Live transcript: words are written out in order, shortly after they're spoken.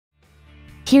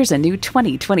Here's a new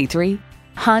 2023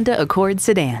 Honda Accord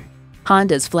sedan.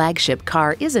 Honda's flagship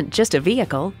car isn't just a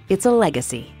vehicle, it's a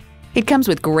legacy. It comes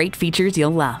with great features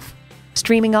you'll love.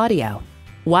 Streaming audio,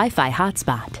 Wi-Fi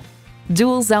hotspot,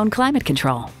 dual zone climate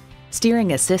control,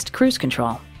 steering assist cruise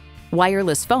control,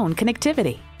 wireless phone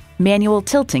connectivity, manual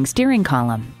tilting steering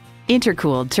column,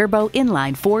 intercooled turbo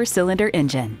inline 4-cylinder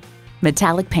engine,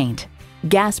 metallic paint,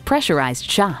 gas pressurized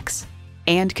shocks,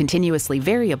 and continuously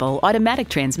variable automatic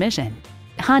transmission.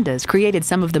 Honda's created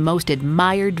some of the most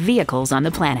admired vehicles on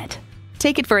the planet.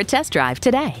 Take it for a test drive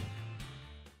today.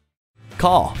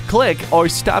 Call, click, or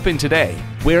stop in today.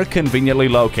 We're conveniently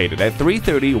located at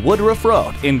 330 Woodruff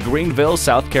Road in Greenville,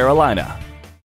 South Carolina.